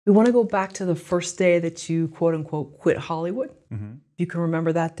We want to go back to the first day that you, quote unquote, quit Hollywood. Mm-hmm. If you can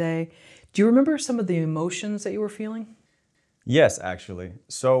remember that day. Do you remember some of the emotions that you were feeling? Yes, actually.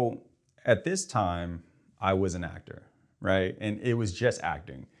 So at this time, I was an actor, right? And it was just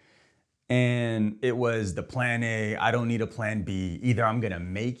acting. And it was the plan A, I don't need a plan B. Either I'm gonna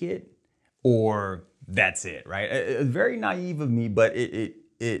make it or that's it, right? Very naive of me, but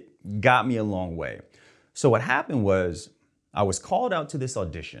it got me a long way. So what happened was I was called out to this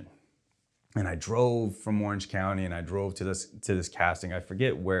audition and I drove from Orange County and I drove to this casting. I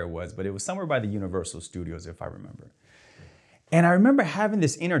forget where it was, but it was somewhere by the Universal Studios, if I remember. And I remember having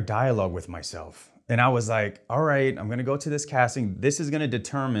this inner dialogue with myself. And I was like, all right, I'm gonna go to this casting. This is gonna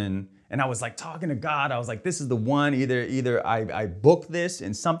determine. And I was like talking to God. I was like, this is the one. Either I book this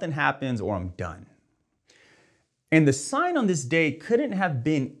and something happens or I'm done. And the sign on this day couldn't have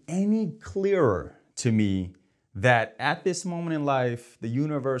been any clearer to me that at this moment in life, the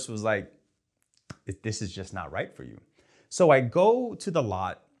universe was like, this is just not right for you. So I go to the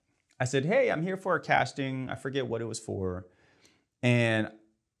lot. I said, hey, I'm here for a casting. I forget what it was for. And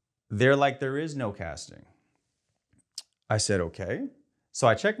they're like, there is no casting. I said, okay. So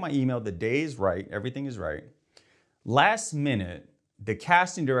I checked my email. The day is right. Everything is right. Last minute, the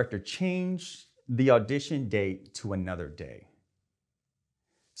casting director changed the audition date to another day.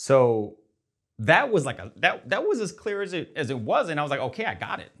 So that was like that was as clear as it was. And I was like, okay, I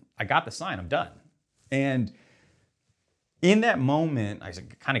got it. I got the sign. I'm done. And in that moment, I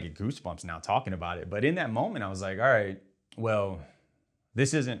kind of get goosebumps now talking about it. But in that moment, I was like, all right, well,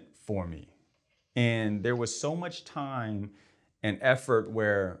 this isn't for me. And there was so much time and effort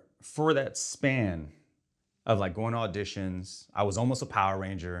where for that span of like going to auditions, I was almost a Power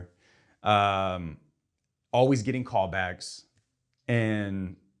Ranger, always getting callbacks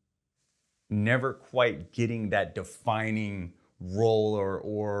and never quite getting that defining role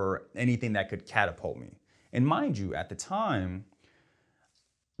or anything that could catapult me. And mind you, at the time,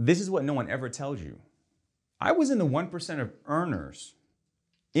 this is what no one ever tells you. I was in the 1% of earners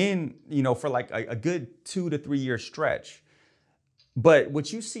for like a good 2 to 3 year stretch. But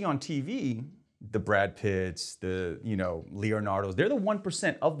what you see on TV, the Brad Pitts, the, Leonardos, they're the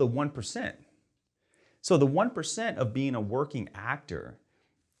 1% of the 1%. So the 1% of being a working actor,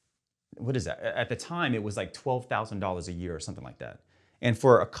 what is that? At the time, it was like $12,000 a year or something like that. And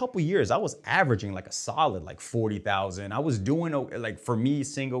for a couple years, I was averaging like a solid like 40,000. I was doing like, for me,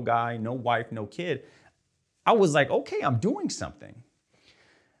 single guy, no wife, no kid. I was like, okay, I'm doing something.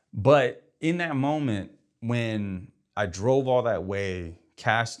 But in that moment, when I drove all that way,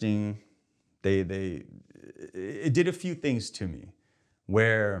 casting, it did a few things to me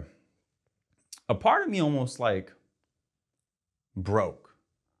where a part of me almost like broke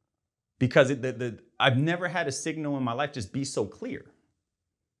because I've never had a signal in my life just be so clear.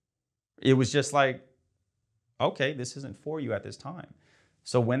 It was just like, okay, this isn't for you at this time.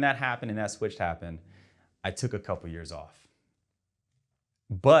 So when that happened and that switch happened, I took a couple years off.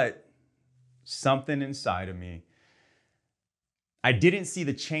 But something inside of me, I didn't see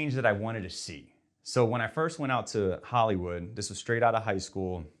the change that I wanted to see. So when I first went out to Hollywood, this was straight out of high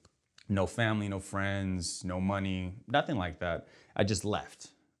school, no family, no friends, no money, nothing like that. I just left.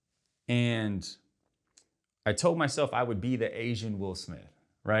 And I told myself I would be the Asian Will Smith,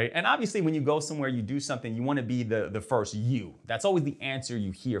 right? And obviously when you go somewhere, you do something, you want to be the first you. That's always the answer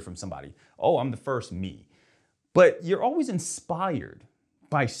you hear from somebody. Oh, I'm the first me. But you're always inspired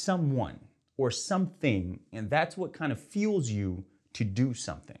by someone or something, and that's what kind of fuels you to do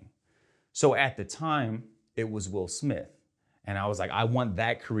something. So at the time, it was Will Smith. And I was like, I want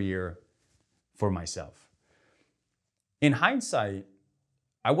that career for myself. In hindsight,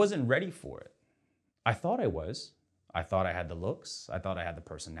 I wasn't ready for it. I thought I was. I thought I had the looks. I thought I had the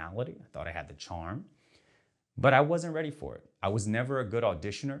personality. I thought I had the charm. But I wasn't ready for it. I was never a good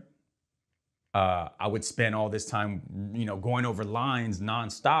auditioner. I would spend all this time, going over lines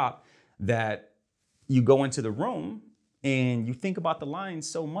nonstop that you go into the room and you think about the lines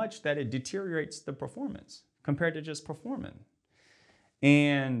so much that it deteriorates the performance compared to just performing.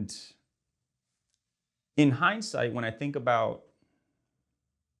 And in hindsight, when I think about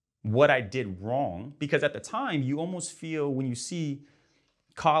what I did wrong, because at the time you almost feel when you see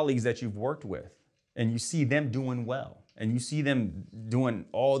colleagues that you've worked with and you see them doing well, and you see them doing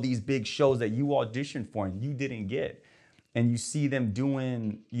all these big shows that you auditioned for and you didn't get. And you see them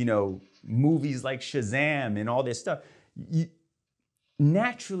doing, movies like Shazam and all this stuff.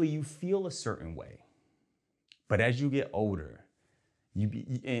 Naturally, you feel a certain way. But as you get older,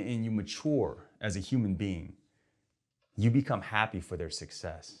 and you mature as a human being, you become happy for their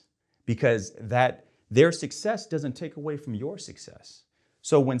success. Because their success doesn't take away from your success.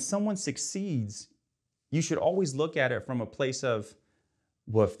 So when someone succeeds, you should always look at it from a place of,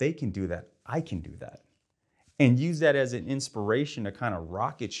 well, if they can do that, I can do that. And use that as an inspiration to kind of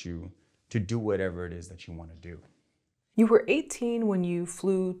rocket you to do whatever it is that you want to do. You were 18 when you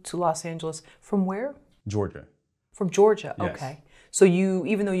flew to Los Angeles. From where? Georgia. From Georgia, Yes. okay. So you,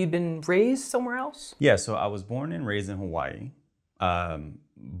 even though you'd been raised somewhere else? Yeah, so I was born and raised in Hawaii.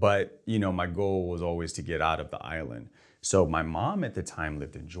 But, you know, my goal was always to get out of the island. So my mom at the time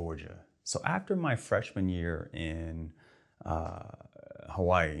lived in Georgia. So after my freshman year in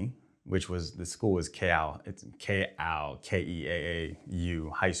Hawaii, which was, the school was Keau, it's Keau,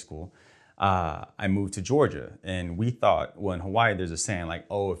 Keaau high school, I moved to Georgia. And we thought, well, in Hawaii, there's a saying like,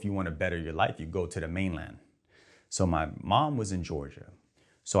 oh, if you want to better your life, you go to the mainland. So my mom was in Georgia.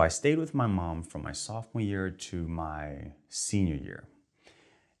 So I stayed with my mom from my sophomore year to my senior year.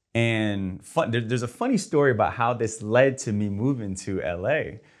 And there's a funny story about how this led to me moving to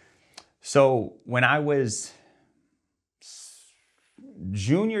LA. So when I was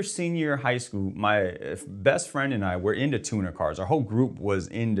junior, senior high school, my best friend and I were into tuner cars. Our whole group was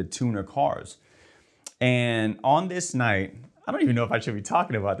into tuner cars. And on this night, I don't even know if I should be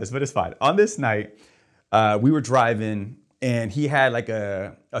talking about this, but it's fine. On this night, we were driving and he had like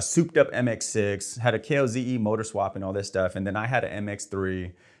a souped up MX-6, had a KLZE motor swap and all this stuff. And then I had an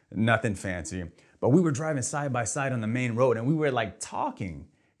MX-3, nothing fancy. But we were driving side by side on the main road and we were like talking.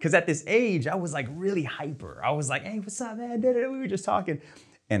 Because at this age, I was like really hyper. I was like, hey, what's up, man? We were just talking.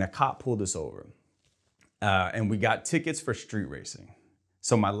 And a cop pulled us over. And we got tickets for street racing.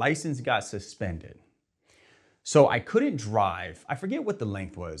 So my license got suspended. So I couldn't drive. I forget what the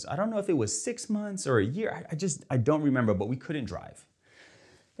length was. I don't know if it was 6 months or a year. I don't remember, but we couldn't drive.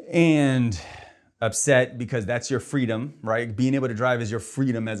 And upset because that's your freedom, right? Being able to drive is your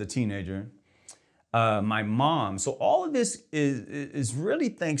freedom as a teenager. My mom, so all of this is really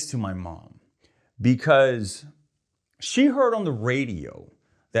thanks to my mom because she heard on the radio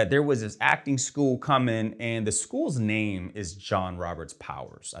that there was this acting school coming and the school's name is John Roberts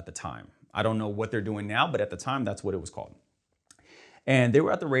Powers at the time. I don't know what they're doing now, but at the time, that's what it was called. And they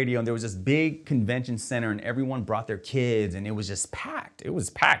were at the radio and there was this big convention center and everyone brought their kids and it was just packed. It was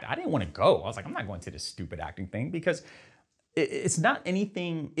packed. I didn't want to go. I was like, I'm not going to this stupid acting thing because it's not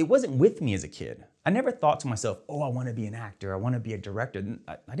anything, it wasn't with me as a kid. I never thought to myself, oh, I want to be an actor. I want to be a director.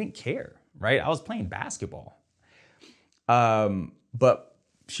 I didn't care, right? I was playing basketball. But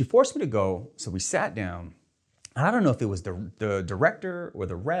she forced me to go. So we sat down. I don't know if it was the director or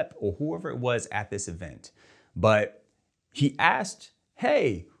the rep or whoever it was at this event, but he asked,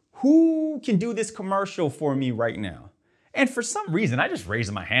 hey, who can do this commercial for me right now? And for some reason, I just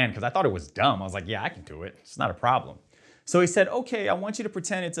raised my hand because I thought it was dumb. I was like, yeah, I can do it. It's not a problem. So he said, okay, I want you to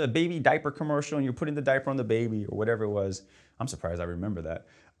pretend it's a baby diaper commercial and you're putting the diaper on the baby or whatever it was. I'm surprised I remember that.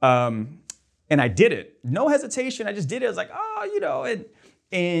 And I did it. No hesitation. I just did it. I was like, oh, you know,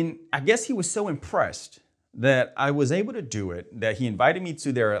 and I guess he was so impressed that I was able to do it, that he invited me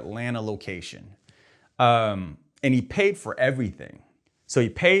to their Atlanta location. And he paid for everything. So he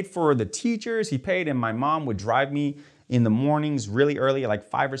paid for the teachers, he paid, and my mom would drive me in the mornings really early, like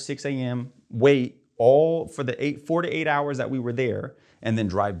 5 or 6 a.m., wait all for the 4 to 8 hours that we were there, and then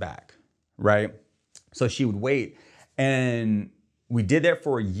drive back, right? So she would wait. And we did that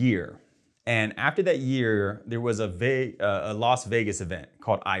for a year. And after that year, there was a Las Vegas event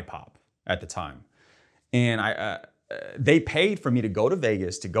called iPop at the time. And they paid for me to go to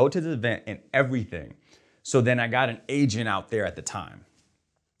Vegas, to go to the event and everything. So then I got an agent out there at the time.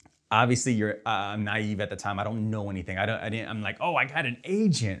 Obviously, I'm naive at the time. I don't know anything. I'm like, oh, I got an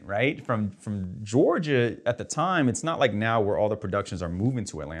agent, right? From Georgia at the time. It's not like now where all the productions are moving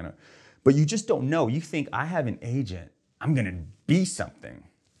to Atlanta. But you just don't know. You think, I have an agent. I'm going to be something.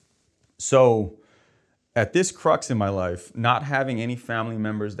 So at this crux in my life, not having any family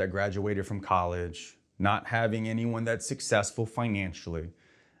members that graduated from college, not having anyone that's successful financially.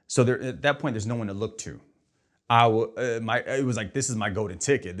 So at that point, there's no one to look to. It was like, this is my golden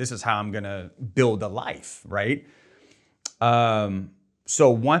ticket. This is how I'm gonna build a life, right? So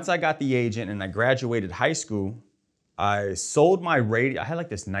once I got the agent and I graduated high school, I sold my radio. I had like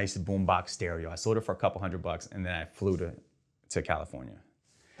this nice boombox stereo. I sold it for a couple $100 and then I flew to California.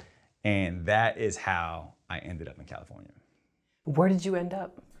 And that is how I ended up in California. Where did you end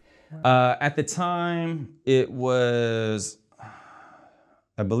up? At the time, it was,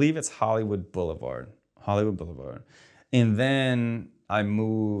 I believe it's Hollywood Boulevard. And then I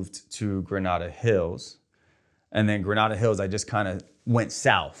moved to Granada Hills. And then Granada Hills, I just kind of went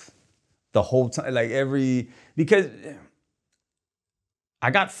south the whole time, because I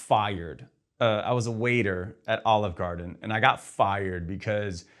got fired I was a waiter at Olive Garden, and I got fired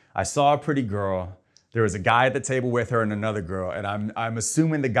because I saw a pretty girl. There was a guy at the table with her and another girl, and I'm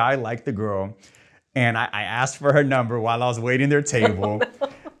assuming the guy liked the girl. And I asked for her number while I was waiting their table,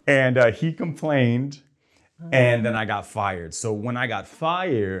 and he complained, and then I got fired. So when I got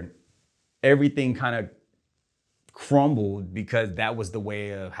fired, everything kind of crumbled because that was the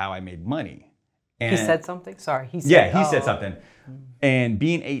way of how I made money. And he said something? Sorry, he said. Yeah, he said something. And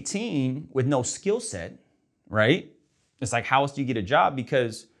being 18 with no skill set, right? It's like, how else do you get a job?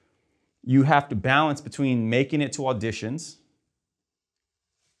 Because you have to balance between making it to auditions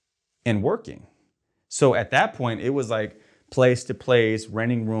and working. So at that point, it was like place to place,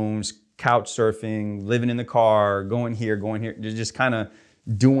 renting rooms, couch surfing, living in the car, going here, just kind of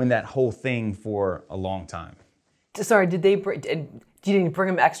doing that whole thing for a long time. Sorry, did you didn't bring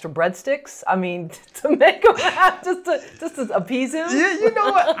him extra breadsticks? I mean, to make him laugh, just to appease him? Yeah, you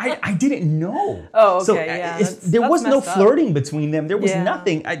know what? I didn't know. Oh, okay, so yeah. There was no up. flirting between them. There was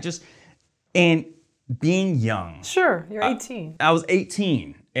nothing. And being young. Sure, you're 18. I was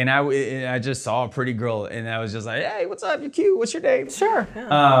 18, and I just saw a pretty girl, and I was just like, hey, what's up? You're cute. What's your name? Sure.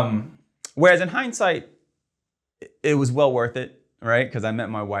 Yeah. Whereas in hindsight, it was well worth it. Right? Because I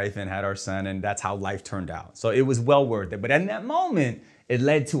met my wife and had our son, and that's how life turned out. So it was well worth it. But in that moment, it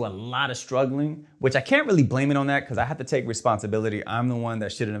led to a lot of struggling, which I can't really blame it on that because I had to take responsibility. I'm the one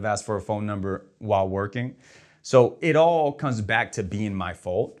that shouldn't have asked for a phone number while working. So it all comes back to being my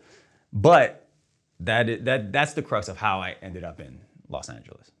fault. But that's the crux of how I ended up in Los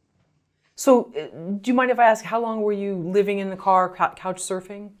Angeles. So do you mind if I ask, how long were you living in the car, couch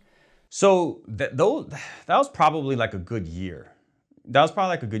surfing? So that was probably like a good year. That was probably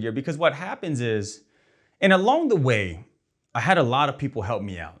like a good year because what happens is, and along the way, I had a lot of people help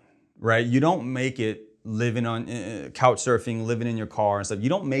me out, right? You don't make it living on couch surfing, living in your car and stuff. You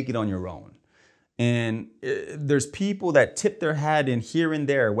don't make it on your own. And there's people that tip their hat in here and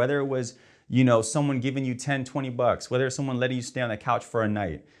there, whether it was, someone giving you 10, 20 bucks, whether it's someone letting you stay on the couch for a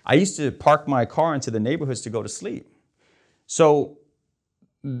night. I used to park my car into the neighborhoods to go to sleep. So,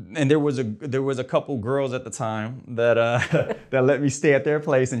 and there was a couple girls at the time that that let me stay at their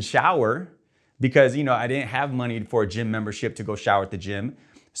place and shower because I didn't have money for a gym membership to go shower at the gym.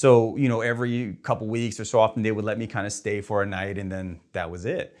 So every couple weeks or so often they would let me kind of stay for a night, and then that was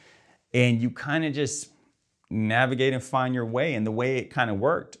it. And you kind of just navigate and find your way. And the way it kind of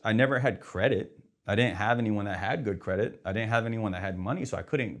worked, I never had credit. I didn't have anyone that had good credit. I didn't have anyone that had money, so I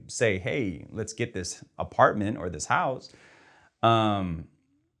couldn't say, hey, let's get this apartment or this house.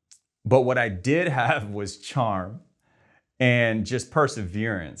 But what I did have was charm and just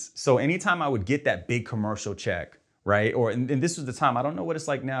perseverance. So anytime I would get that big commercial check, right? And this was the time, I don't know what it's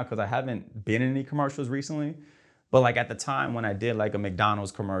like now because I haven't been in any commercials recently. But like at the time when I did like a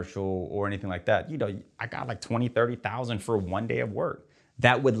McDonald's commercial or anything like that, I got like 20, 30,000 for one day of work.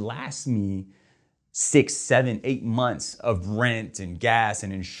 That would last me 6, 7, 8 months of rent and gas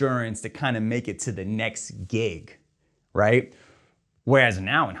and insurance to kind of make it to the next gig, right? Whereas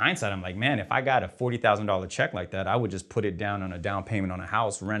now in hindsight, I'm like, man, if I got a $40,000 check like that, I would just put it down on a down payment on a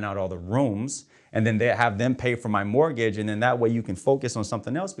house, rent out all the rooms, and then they have them pay for my mortgage. And then that way you can focus on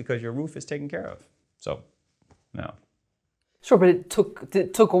something else because your roof is taken care of. So, no. Sure, but it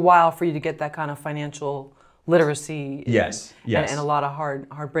took a while for you to get that kind of financial literacy. Yes. And a lot of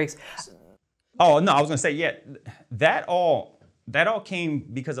hard breaks. Oh, no, I was going to say, yeah, that all came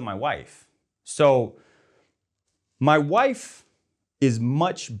because of my wife. So my wife is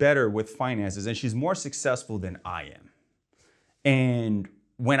much better with finances and she's more successful than I am. And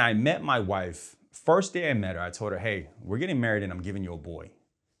when I met my wife, first day I met her, I told her, hey, we're getting married and I'm giving you a boy.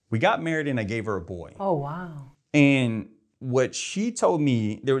 We got married and I gave her a boy. Oh, wow. And what she told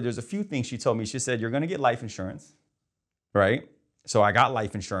me, there's a few things she told me. She said, you're going to get life insurance, right? So I got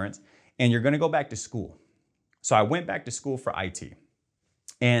life insurance and you're going to go back to school. So I went back to school for IT.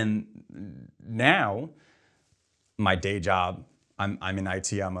 And now my day job, I'm in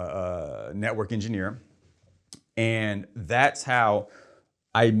IT, I'm a network engineer, and that's how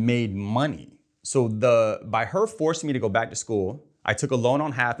I made money. So by her forcing me to go back to school, I took a loan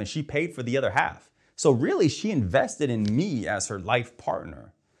on half and she paid for the other half. So really she invested in me as her life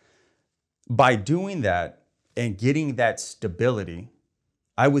partner. By doing that and getting that stability,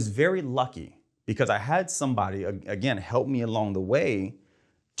 I was very lucky because I had somebody, again, help me along the way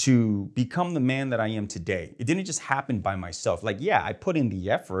to become the man that I am today. It didn't just happen by myself. Like, yeah, I put in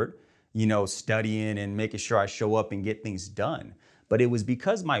the effort, studying and making sure I show up and get things done. But it was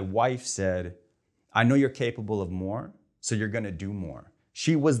because my wife said, I know you're capable of more, so you're gonna do more.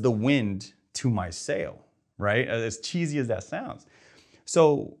 She was the wind to my sail, right? As cheesy as that sounds.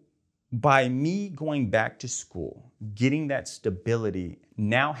 So by me going back to school, getting that stability,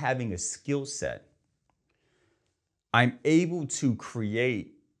 now having a skill set, I'm able to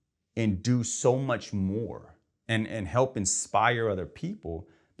create and do so much more and help inspire other people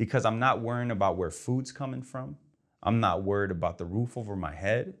because I'm not worrying about where food's coming from. I'm not worried about the roof over my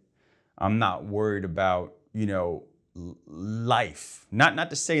head. I'm not worried about, life. Not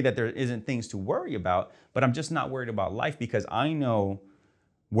to say that there isn't things to worry about, but I'm just not worried about life because I know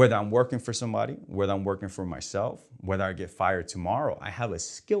whether I'm working for somebody, whether I'm working for myself, whether I get fired tomorrow, I have a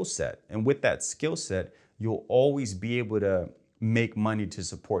skill set. And with that skill set, you'll always be able to make money to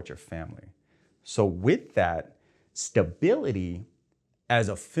support your family. So with that stability as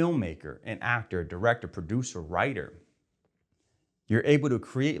a filmmaker, an actor, director, producer, writer, you're able to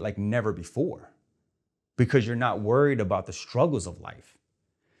create like never before because you're not worried about the struggles of life.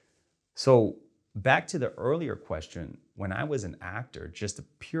 So back to the earlier question, when I was an actor, just a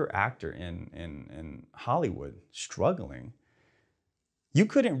pure actor in Hollywood, struggling, you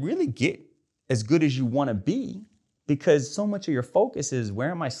couldn't really get as good as you want to be because so much of your focus is,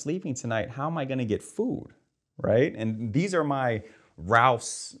 where am I sleeping tonight? How am I going to get food, right? And these are my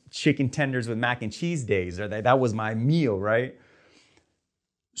Ralph's chicken tenders with mac and cheese days, or that was my meal, right?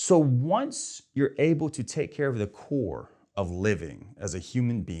 So once you're able to take care of the core of living as a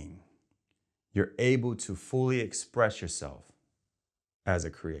human being, you're able to fully express yourself as a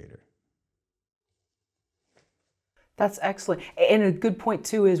creator. That's excellent. And a good point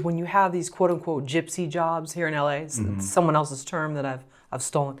too is when you have these quote unquote gypsy jobs here in LA, it's someone else's term that I've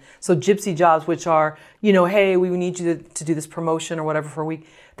stolen. So gypsy jobs, which are, hey, we need you to do this promotion or whatever for a week.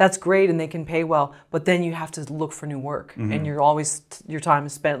 That's great and they can pay well, but then you have to look for new work and your time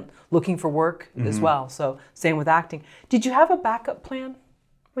is spent looking for work as well. So same with acting. Did you have a backup plan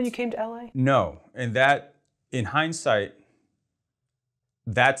when you came to LA? No, and that, in hindsight,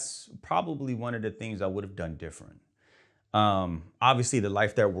 that's probably one of the things I would have done different. Obviously, the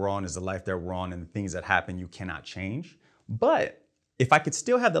life that we're on is the life that we're on, and the things that happen you cannot change. But if I could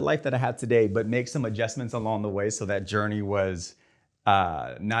still have the life that I have today, but make some adjustments along the way so that journey was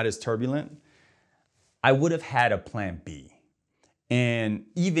not as turbulent, I would have had a plan B. And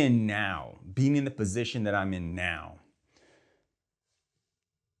even now, being in the position that I'm in now,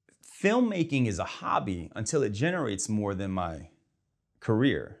 filmmaking is a hobby until it generates more than my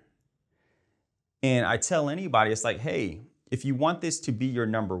career. And I tell anybody, it's like, hey, if you want this to be your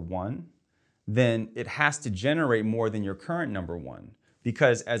number one, then it has to generate more than your current number one.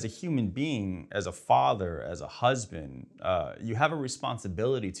 Because as a human being, as a father, as a husband, you have a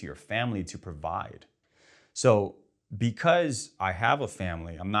responsibility to your family to provide. So because I have a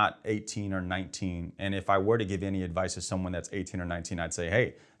family, I'm not 18 or 19. And if I were to give any advice to someone that's 18 or 19, I'd say,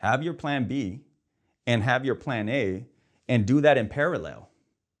 hey, have your plan B and have your plan A and do that in parallel.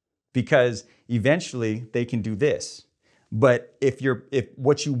 Because eventually they can do this. But if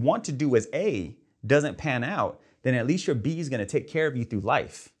what you want to do as A doesn't pan out, then at least your B is going to take care of you through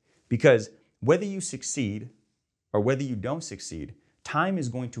life. Because whether you succeed or whether you don't succeed, time is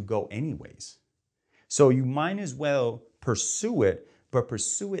going to go anyways. So you might as well pursue it, but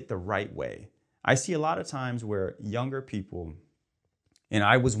pursue it the right way. I see a lot of times where younger people, and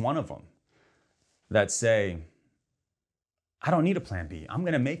I was one of them, that say, I don't need a plan B. I'm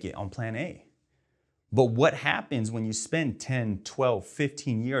going to make it on plan A. But what happens when you spend 10, 12,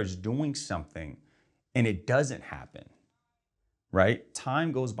 15 years doing something and it doesn't happen, right?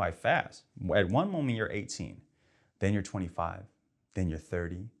 Time goes by fast. At one moment, you're 18, then you're 25, then you're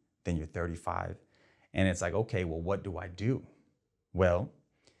 30, then you're 35. And it's like, okay, well, what do I do? Well,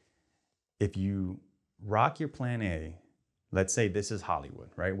 if you rock your plan A, let's say this is Hollywood,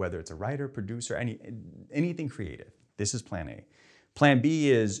 right? Whether it's a writer, producer, anything creative, this is plan A. Plan B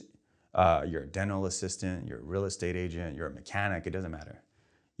is you're a dental assistant, you're a real estate agent, you're a mechanic, it doesn't matter.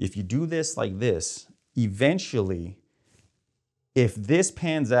 If you do this like this, eventually, if this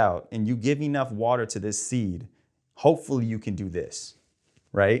pans out and you give enough water to this seed, hopefully you can do this,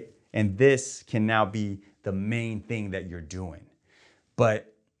 right? And this can now be the main thing that you're doing.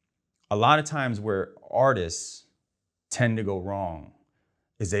 But a lot of times where artists tend to go wrong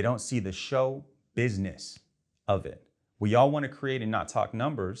is they don't see the show business of it. We all want to create and not talk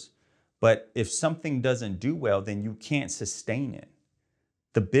numbers, but if something doesn't do well, then you can't sustain it.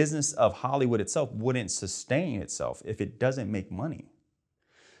 The business of Hollywood itself wouldn't sustain itself if it doesn't make money.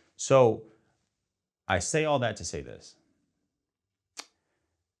 So I say all that to say this.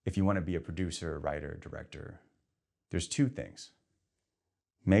 If you want to be a producer, writer, director, there's two things.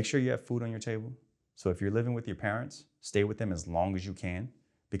 Make sure you have food on your table. So if you're living with your parents, stay with them as long as you can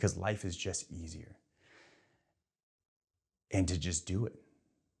because life is just easier. And to just do it.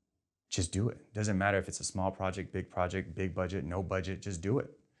 just do it. Doesn't matter if it's a small project, big budget, no budget, just do it.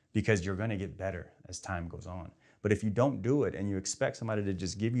 Because you're gonna get better as time goes on. But if you don't do it and you expect somebody to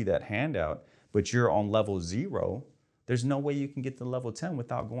just give you that handout, but you're on level 0, there's no way you can get to level 10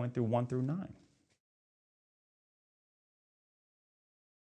 without going through 1 through 9.